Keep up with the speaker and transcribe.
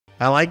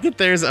I like that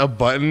there's a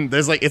button.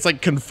 There's like, it's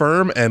like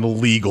confirm and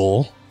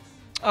legal.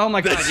 Oh my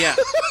god, yeah.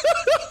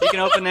 You can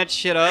open that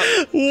shit up.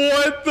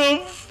 What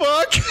the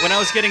fuck? When I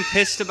was getting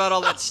pissed about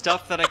all that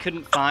stuff that I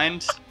couldn't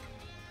find,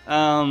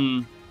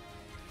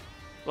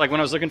 like when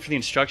I was looking for the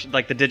instruction,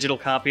 like the digital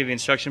copy of the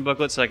instruction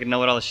booklet so I could know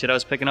what all the shit I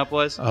was picking up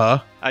was,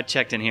 I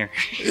checked in here.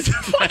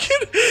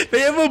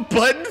 They have a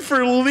button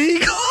for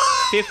legal.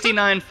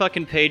 59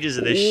 fucking pages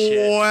of this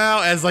shit.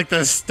 Wow, as like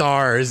the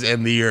stars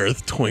and the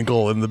earth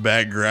twinkle in the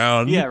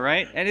background. Yeah,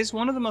 right? It is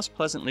one of the most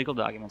pleasant legal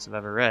documents I've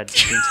ever read,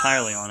 to be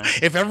entirely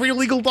honest. If every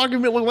legal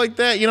document looked like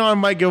that, you know, I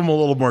might give them a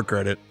little more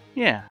credit.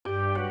 Yeah.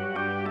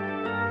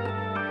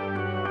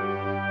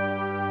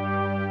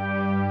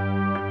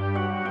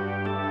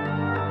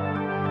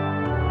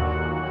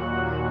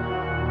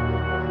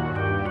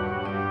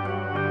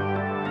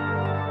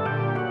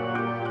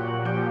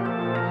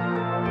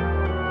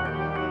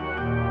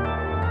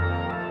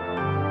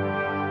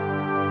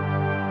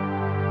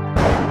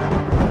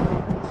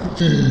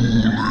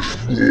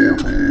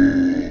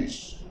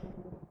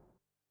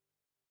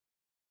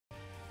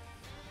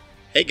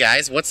 Hey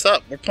guys, what's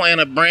up? We're playing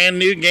a brand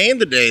new game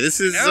today. This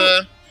is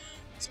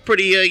it's a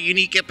pretty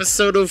unique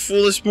episode of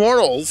Foolish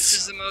Mortals.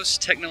 This is the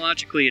most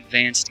technologically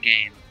advanced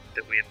game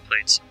that we have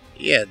played so far.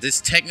 Yeah, this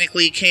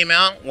technically came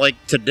out like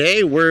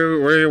today.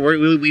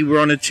 We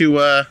wanted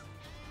to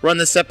run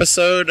this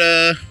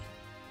episode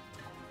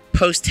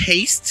post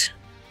haste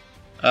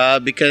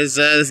because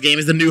this game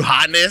is the new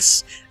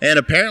hotness, and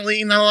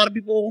apparently not a lot of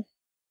people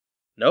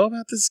know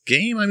about this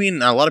game. I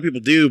mean, a lot of people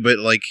do, but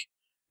like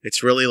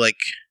it's really like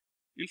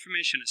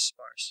information is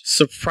sparse,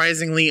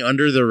 surprisingly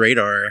under the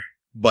radar.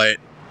 But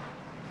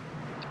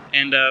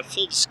and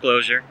full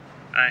disclosure,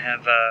 I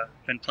have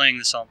been playing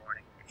this all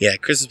morning. Yeah,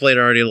 Chris has played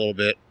already a little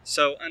bit.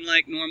 So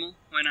unlike normal,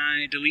 when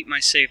I delete my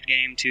saved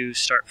game to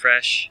start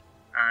fresh,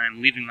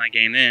 I'm leaving my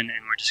game in,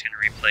 and we're just gonna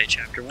replay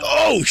chapter 1.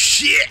 Oh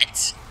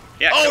shit!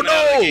 Yeah, oh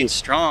no!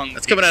 Strong.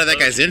 That's coming out of that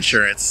guy's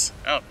insurance.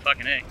 Oh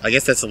fucking A. I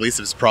guess that's the least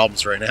of his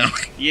problems right now.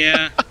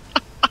 Yeah.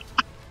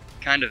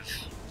 kind of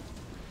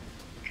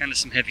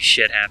some heavy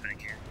shit happening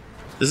here.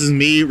 This is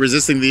me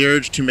resisting the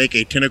urge to make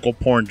a tentacle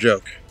porn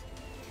joke.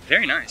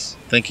 Very nice.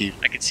 Thank you.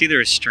 I can see the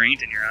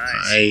restraint in your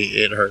eyes.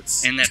 It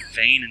hurts. And that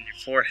vein in your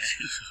forehead.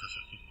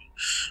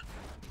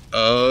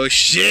 Oh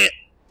shit!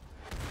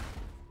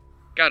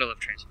 Gotta love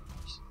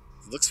Transformers.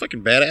 It looks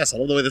fucking badass. I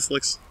love the way this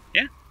looks.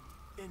 Yeah.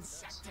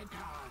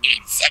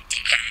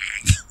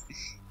 Insecticons!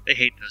 They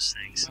hate those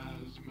things.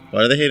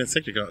 Why do they hate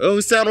Insecticons? Oh,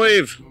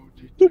 Soundwave!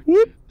 Whoop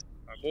whoop!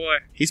 My boy.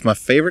 He's my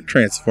favorite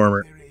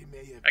Transformer.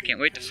 I can't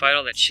wait to fight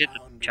all that shit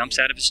that jumps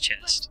out of his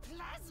chest.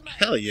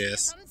 Hell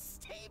yes.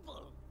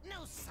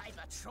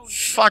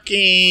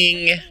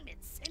 Fucking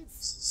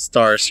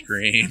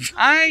Starscream.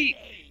 I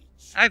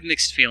have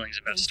mixed feelings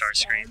about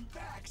Starscream.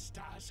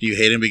 You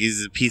hate him because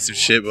he's a piece of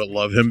shit, but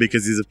love him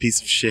because he's a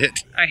piece of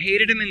shit? I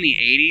hated him in the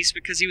 80s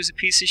because he was a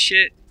piece of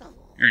shit.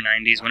 Or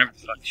 90s, whenever the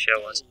fuck the show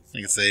was. I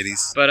think it's the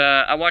 80s. But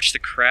I watched the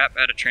crap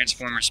out of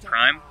Transformers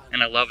Prime,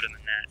 and I loved him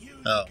in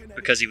that. Oh.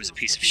 Because he was a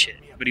piece of shit.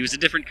 But he was a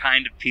different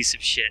kind of piece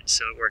of shit,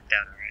 so it worked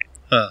out alright.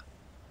 Huh.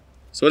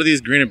 So what are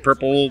these green and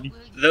purple?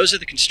 Those are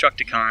the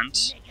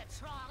Constructicons.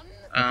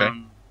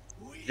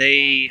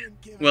 Okay.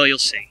 Well, you'll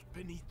see.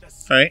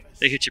 Alright.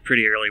 They hit you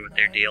pretty early with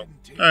their deal.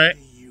 Alright.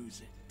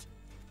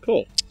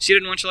 Cool. So you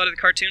didn't watch a lot of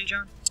the cartoon,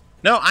 John?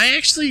 No, I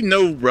actually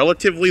know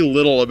relatively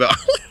little about.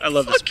 I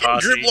love this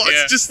posse.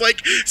 Grimlock's just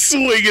like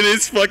swinging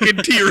his fucking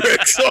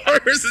T-Rex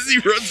arms as he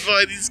runs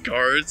by these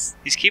cars.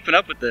 He's keeping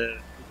up with the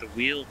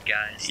wheeled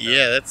guys. Though.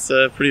 Yeah, that's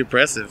pretty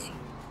impressive.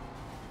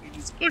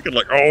 He's fucking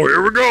like, oh,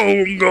 here we go.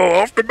 I'm going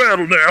off to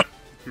battle now.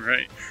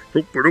 Right.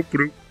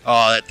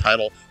 Oh, that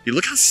title. Dude,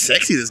 look how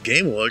sexy this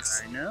game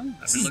looks. I know.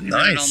 I've This been is looking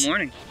nice. at it all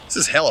morning. This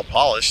is hella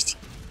polished.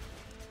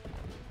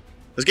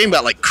 This game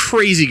got like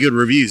crazy good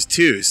reviews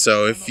too,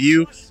 so if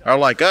you are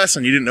like us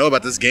and you didn't know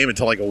about this game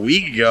until like a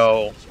week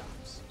ago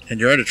and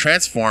you're into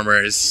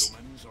Transformers,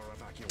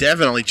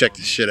 definitely check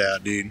this shit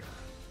out, dude.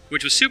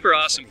 Which was super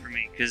awesome for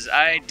me, because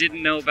I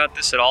didn't know about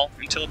this at all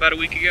until about a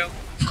week ago.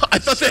 I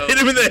thought that hit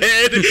him in the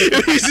head.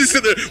 He's just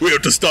sitting there, we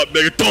have to stop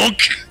Megadonk.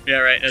 Yeah,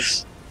 right.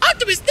 That's...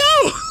 Optimus,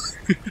 no!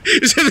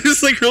 Is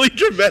this like really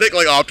dramatic,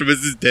 like Optimus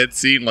is dead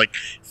scene like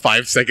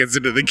 5 seconds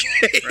into the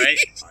game? Right?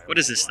 What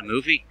is this, the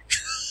movie?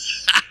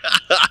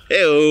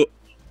 Ew.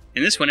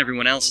 In this one,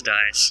 everyone else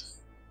dies,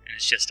 and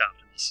it's just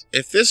Optimus.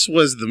 If this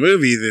was the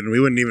movie, then we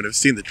wouldn't even have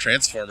seen the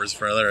Transformers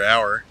for another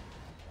hour.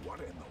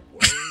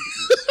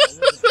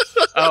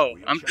 Oh,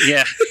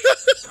 yeah.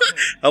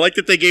 I like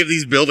that they gave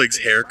these buildings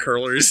hair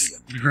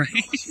curlers. Right?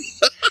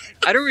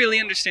 I don't really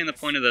understand the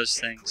point of those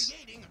things.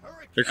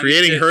 They're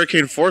creating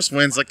hurricane force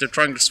winds like they're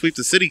trying to sweep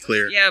the city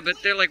clear. Yeah, but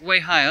they're like way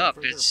high up.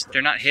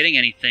 They're not hitting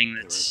anything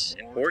that's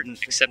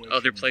important except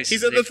other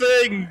places. He's in the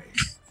thing!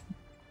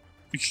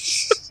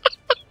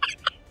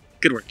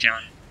 Good work,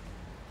 John.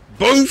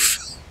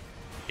 Boof!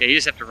 Yeah, you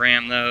just have to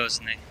ram those,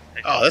 and they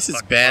oh, this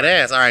is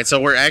badass. Alright,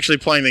 so we're actually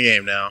playing the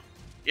game now.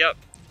 Yep.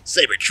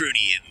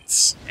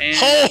 Cybertrunians. And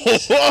Ho,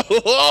 ho,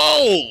 ho,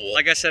 ho!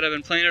 like I said, I've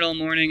been playing it all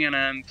morning, and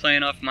I'm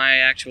playing off my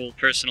actual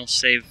personal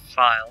save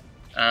file.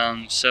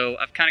 So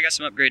I've kind of got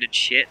some upgraded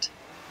shit.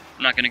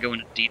 I'm not going to go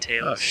into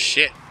details. Oh,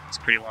 shit. It's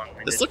pretty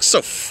long-winded. This looks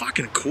so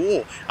fucking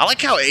cool. I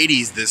like how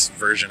 80s this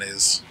version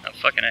is. Oh,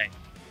 fucking A.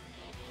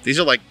 These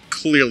are, like,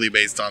 clearly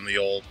based on the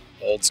old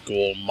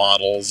school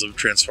models of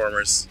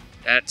Transformers.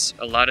 That's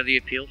a lot of the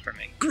appeal for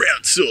me.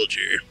 Ground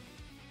Soldier.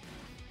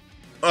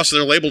 Oh, so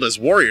they're labeled as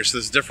warriors, so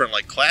there's different,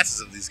 like,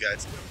 classes of these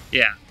guys.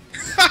 Yeah.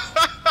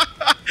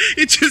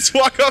 You just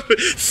walk up and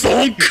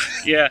thunk!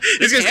 Yeah.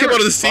 These guys come out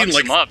of the scene fucks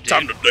like, them up,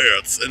 time dude. to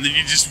dance, and then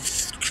you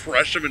just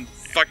crush them in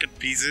fucking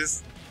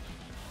pieces.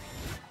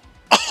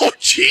 Oh,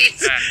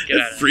 jeez! Get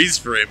out of Freeze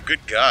frame, good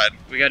god.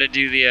 We gotta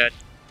do the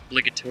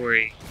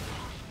obligatory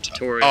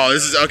tutorial. Oh,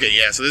 this is, okay,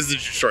 yeah, so this is the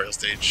tutorial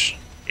stage.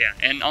 Yeah,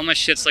 and all my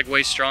shit's like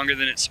way stronger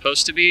than it's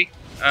supposed to be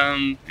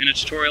in a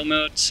tutorial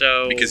mode,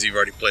 so... Because you've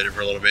already played it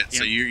for a little bit, Yeah.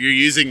 so you're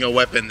using a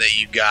weapon that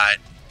you got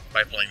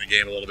by playing the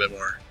game a little bit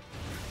more.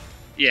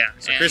 Yeah,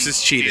 So Chris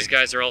is cheating. These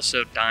guys are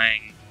also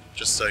dying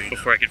Just so you know.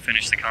 before I can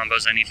finish the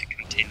combos. I need to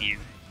continue.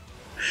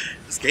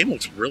 This game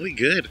looks really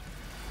good.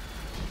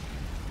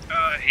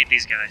 I hate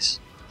these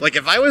guys. Like,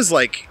 if I was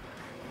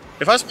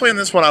playing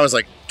this when I was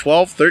like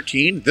 12,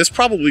 13, this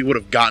probably would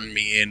have gotten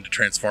me into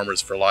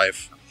Transformers for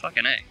life.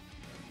 Fucking A.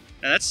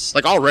 Now that's...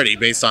 Like, already,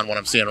 based on what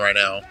I'm seeing right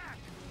now.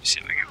 See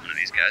if I get one of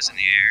these guys in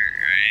the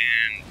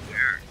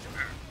air,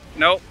 and...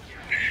 Nope.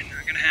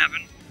 Not gonna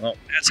happen. Well,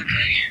 That's okay.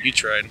 you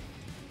tried.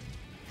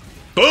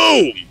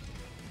 Boom!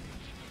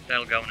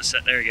 That'll go in a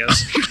set. There he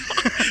goes.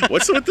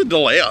 What's with the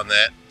delay on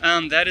that?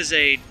 That is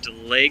a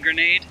delay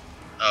grenade,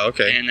 Oh,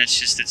 okay. and that's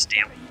just its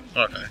deal.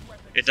 Okay.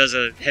 It does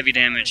a heavy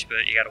damage,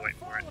 but you gotta wait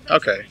for it.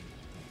 Okay.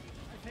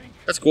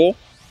 That's cool.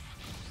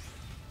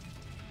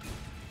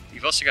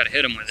 You've also gotta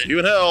hit him with it. You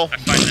in hell. I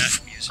find that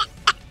amusing.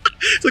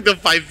 It's like the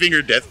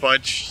 5-finger death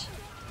punch.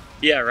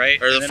 Yeah,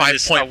 right? Or the And then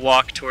 5-point... I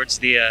walk towards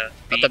the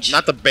beach.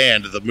 Not the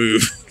band, the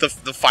move. the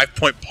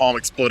 5-point palm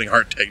exploding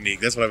heart technique.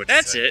 That's what I would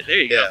That's say. it. There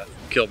you Yeah, go.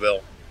 Kill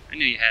Bill. I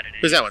knew you had it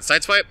in. Who's that one?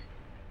 Sideswipe?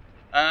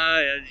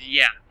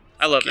 Yeah.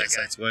 I love Yeah, that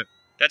guy. Sideswipe.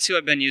 That's who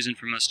I've been using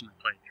for most of my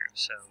playthrough,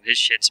 so his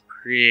shit's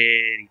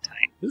pretty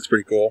tight. Looks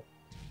pretty cool.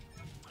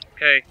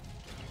 Okay.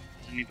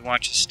 You need to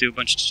watch us do a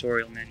bunch of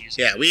tutorial menus.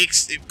 Yeah,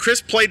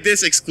 Chris played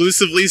this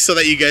exclusively so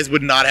that you guys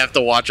would not have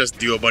to watch us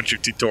do a bunch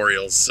of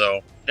tutorials,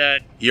 so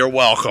you're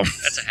welcome.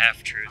 That's a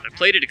half-truth. I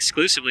played it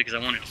exclusively because I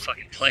wanted to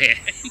fucking play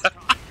it.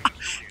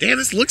 Damn,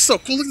 this looks so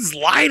cool. Look at this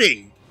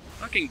lighting.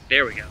 Fucking,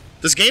 there we go.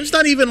 This game's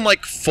not even,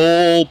 like,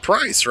 full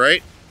price,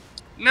 right?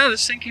 No,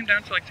 this thing came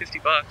down for like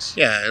 $50.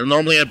 Yeah,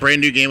 normally a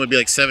brand new game would be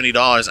like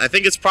 $70. I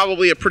think it's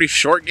probably a pretty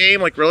short game,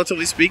 like,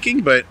 relatively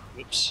speaking, but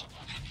Whoops.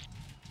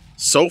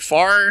 so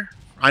far...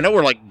 I know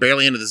we're, like,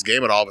 barely into this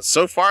game at all, but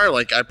so far,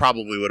 like, I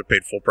probably would have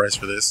paid full price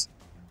for this.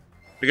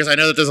 Because I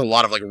know that there's a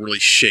lot of, like, really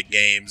shit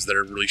games that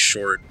are really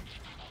short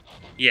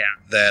Yeah.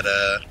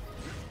 that,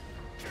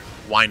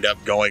 wind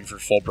up going for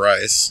full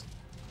price.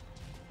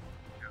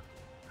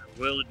 I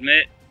will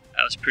admit,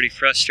 I was pretty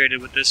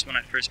frustrated with this when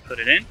I first put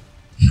it in.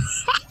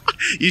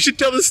 You should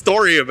tell the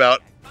story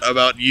about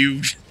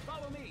you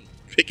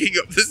picking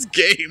up this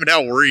game and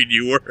how worried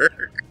you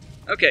were.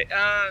 Okay,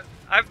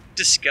 I've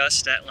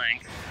discussed at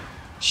length.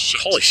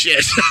 Shit. Holy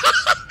shit.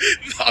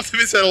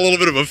 Optimus had a little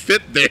bit of a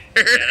fit there.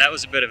 Yeah, that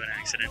was a bit of an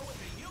accident.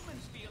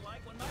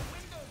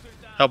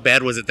 How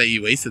bad was it that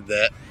you wasted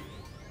that?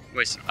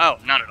 Wait, oh,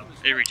 not at all.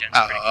 It regens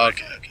pretty Oh,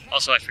 quick. okay.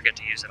 Also, I forget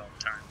to use it all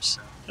the time,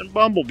 so... And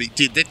Bumblebee.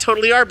 Dude, they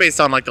totally are based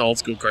on, like, the old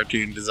school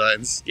cartoon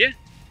designs. Yeah.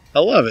 I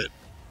love it.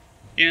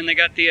 Yeah, and they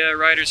got the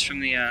writers from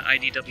the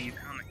IDW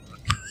comic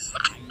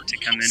book to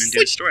come in and do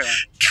the storyline.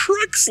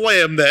 Truck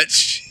slam that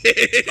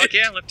shit. Fuck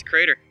yeah, left a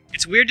crater.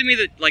 It's weird to me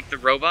that, like, the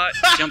robot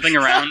jumping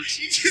around...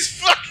 You just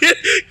fucking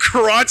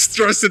crotch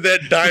thrusted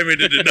that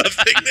diamond into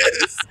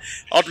nothingness.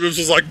 Optimus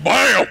was like,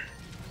 BAM!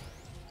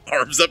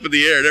 Arms up in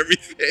the air and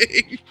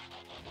everything.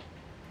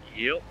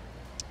 Yep.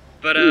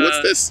 But, Ooh,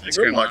 what's this? that's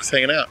Grimlock's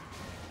hanging out.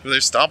 They're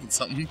stomping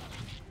something.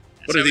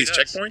 What are how he these,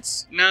 does.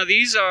 checkpoints? No,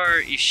 these are,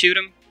 you shoot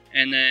them,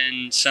 and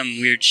then some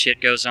weird shit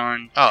goes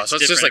on. Oh, so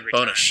it's just like different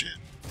every bonus time. shit.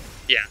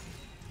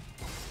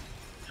 Yeah.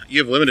 You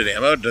have limited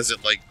ammo? Does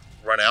it, like,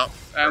 run out?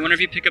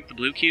 Whenever you pick up the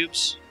blue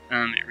cubes, it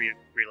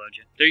reloads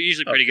you. They're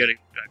usually pretty good at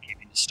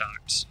keeping the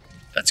stocks.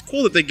 That's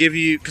cool that they give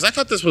you... Because I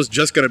thought this was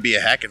just going to be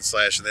a hack and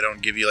slash and they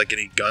don't give you, like,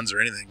 any guns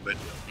or anything, but...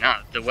 No,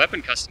 the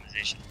weapon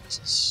customization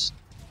is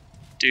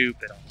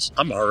stupid awesome.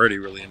 I'm already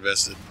really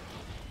invested.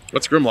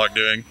 What's Grimlock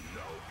doing?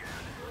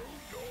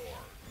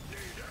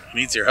 He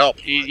needs your help.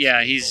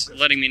 He's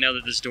letting me know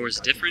that this door is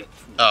different,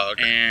 Oh,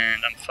 okay.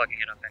 and I'm fucking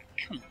it up.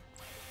 And come on.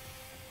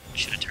 I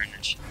should have turned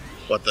that shit.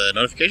 What, the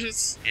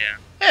notifications?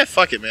 Yeah.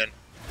 Fuck it, man.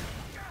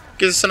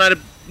 Gives us a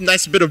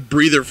nice bit of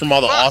breather from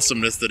all the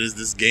awesomeness that is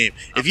this game.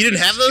 If you didn't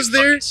have those Too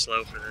there... fucking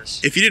slow for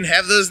this. If you didn't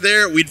have those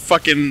there, we'd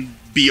fucking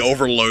be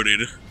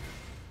overloaded.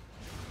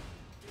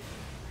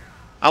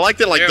 I like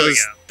that, like, There we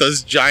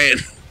those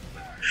giant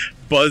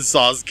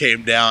buzzsaws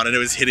came down and it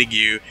was hitting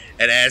you,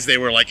 and as they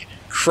were, like,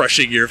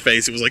 crushing your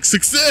face. It was like,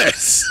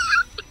 success!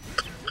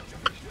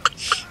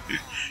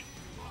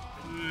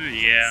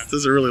 Yeah. This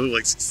doesn't really look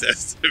like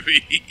success to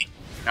me.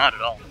 Not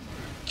at all.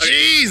 Okay.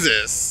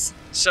 Jesus!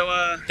 So,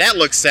 that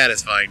looks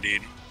satisfying,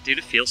 dude. Dude,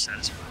 it feels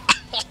satisfying.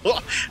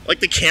 Like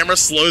the camera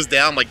slows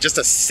down like just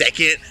a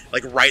second,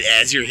 like right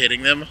as you're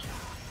hitting them.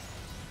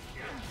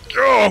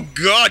 Oh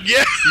god,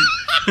 yeah!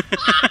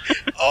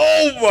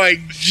 Oh my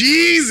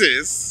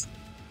Jesus!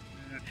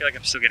 I feel like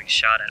I'm still getting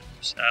shot at.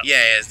 So.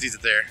 Yeah, these are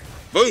there.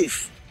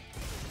 Boof!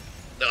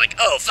 They're like,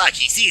 oh fuck,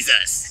 he sees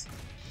us!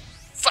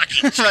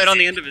 Fucking right on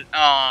the end of it.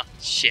 Aw,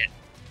 shit.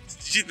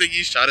 Did you think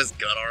you shot his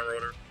gun arm or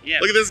whatever? Yeah.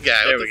 Look at this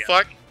guy, what the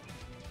fuck?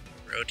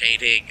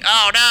 Rotating.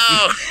 Oh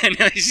no! And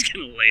now he's just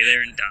gonna lay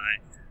there and die.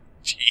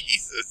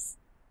 Jesus.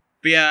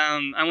 But yeah,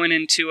 I went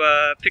in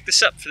to pick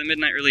this up for the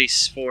midnight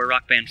release for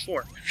Rock Band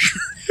 4.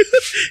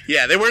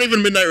 Yeah, they weren't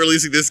even midnight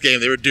releasing this game.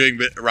 They were doing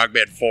Rock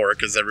Band 4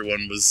 because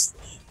everyone was...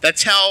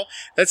 That's how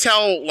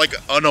like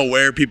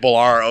unaware people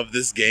are of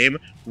this game.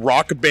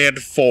 Rock Band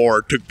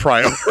 4 took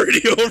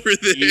priority over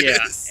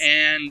this. Yeah,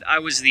 and I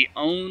was the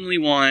only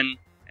one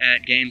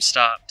at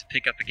GameStop to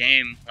pick up a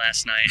game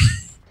last night.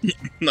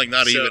 Like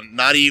not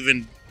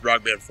even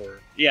Rock Band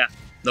 4. Yeah.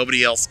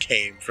 Nobody else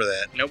came for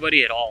that.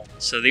 Nobody at all.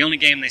 So the only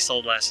game they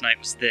sold last night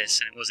was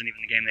this, and it wasn't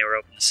even the game they were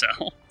open to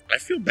sell. I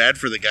feel bad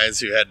for the guys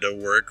who had to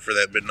work for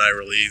that midnight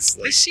release.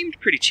 Like, they seemed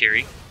pretty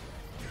cheery.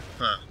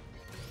 Huh.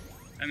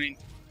 I mean,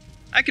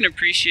 I can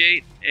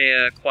appreciate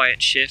a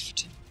quiet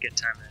shift, get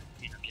time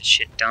to get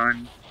shit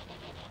done,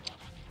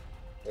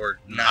 or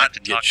not have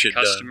to talk to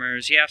done.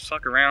 customers. Yeah,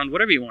 fuck around,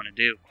 whatever you want to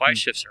do. Quiet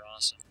shifts are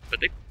awesome,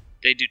 but they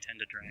do tend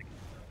to drag.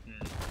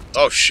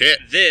 Oh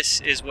shit!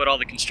 This is what all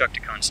the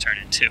Constructicons turn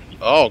into.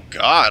 Oh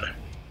god!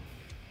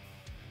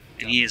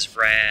 And he is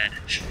rad.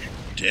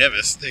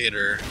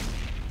 Devastator.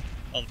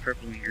 All the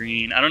purple and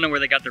green. I don't know where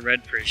they got the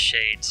red for his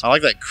shades. I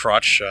like that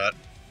crotch shot.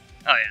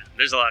 Oh yeah,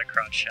 there's a lot of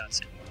crotch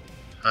shots in here.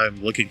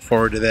 I'm looking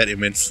forward to that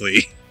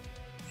immensely.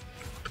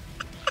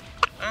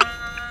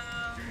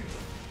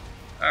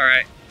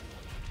 Alright.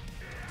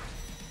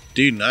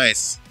 Dude,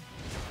 nice.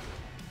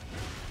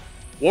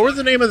 What were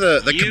the name of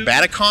the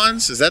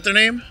Combaticons? Is that their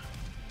name?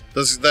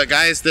 The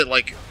guys that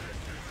like...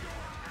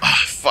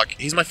 Ah, fuck.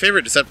 He's my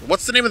favorite Decepticon.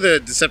 What's the name of the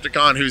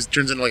Decepticon who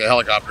turns into like a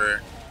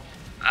helicopter?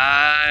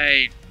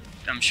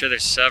 I'm sure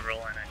there's several,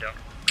 and I don't...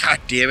 God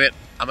damn it.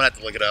 I'm gonna have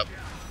to look it up.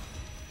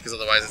 Because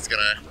otherwise it's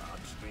gonna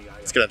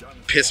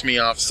piss me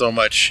off so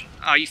much.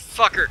 Oh, you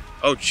fucker.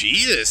 Oh,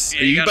 Jesus.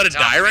 Yeah, Are you about to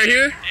die right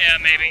here? Yeah,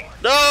 maybe.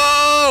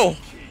 No!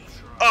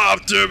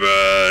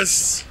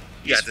 Optimus!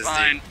 You got this,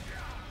 fine. dude.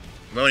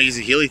 I'm going to use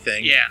a Healy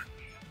thing. Yeah.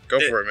 Go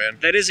for it, man.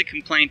 That is a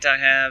complaint I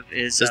have,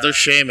 is... There's no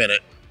shame in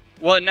it.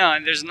 Well, no,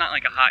 there's not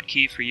like a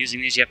hotkey for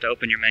using these. You have to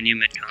open your menu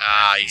mid-combat.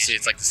 Ah, you see,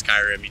 it's like the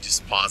Skyrim. You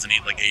just pause and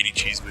eat like 80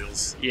 cheese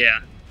wheels.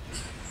 Yeah.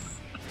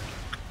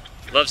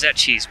 Loves that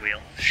cheese wheel.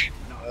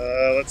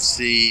 Let's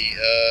see.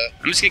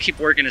 I'm just gonna keep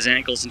working his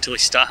ankles until he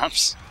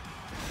stops.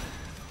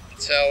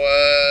 That's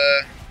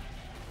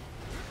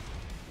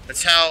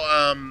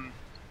how,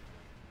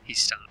 He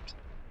stopped.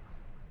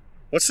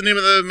 What's the name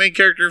of the main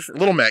character?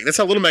 Little Mac. That's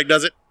how Little Mac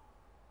does it.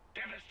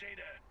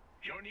 Devastator,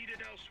 you're needed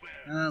elsewhere.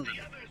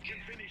 The others can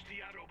finish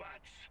the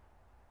Autobots.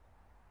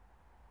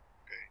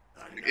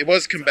 Okay. It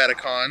was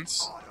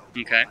Combaticons.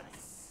 Okay.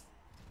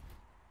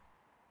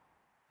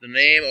 The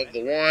name of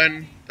the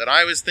one that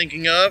I was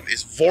thinking of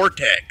is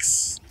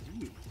Vortex.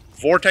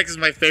 Vortex is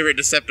my favorite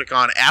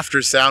Decepticon after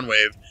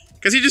Soundwave.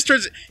 Because he just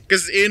turns...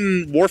 Because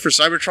in War for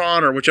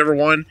Cybertron, or whichever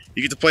one,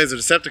 you get to play as the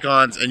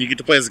Decepticons, and you get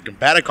to play as a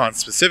Combaticon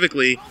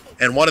specifically,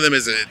 and one of them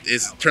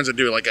turns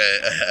into like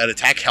an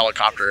attack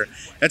helicopter.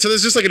 And so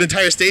there's just like an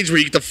entire stage where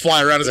you get to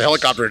fly around as a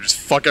helicopter and just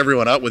fuck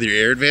everyone up with your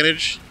air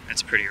advantage.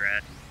 That's pretty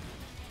rad.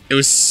 It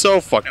was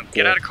so fucking cool.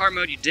 Get out of car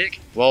mode, you dick.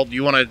 Well,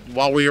 you want to,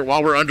 while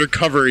we're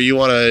undercover, you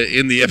want to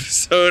end the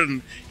episode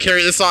and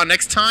carry this on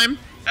next time?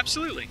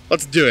 Absolutely.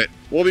 Let's do it.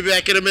 We'll be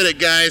back in a minute,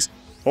 guys.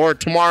 Or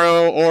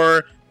tomorrow,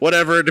 or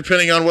whatever,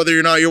 depending on whether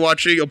or not you're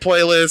watching a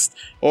playlist,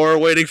 or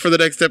waiting for the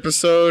next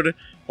episode,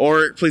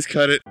 or please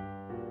cut it.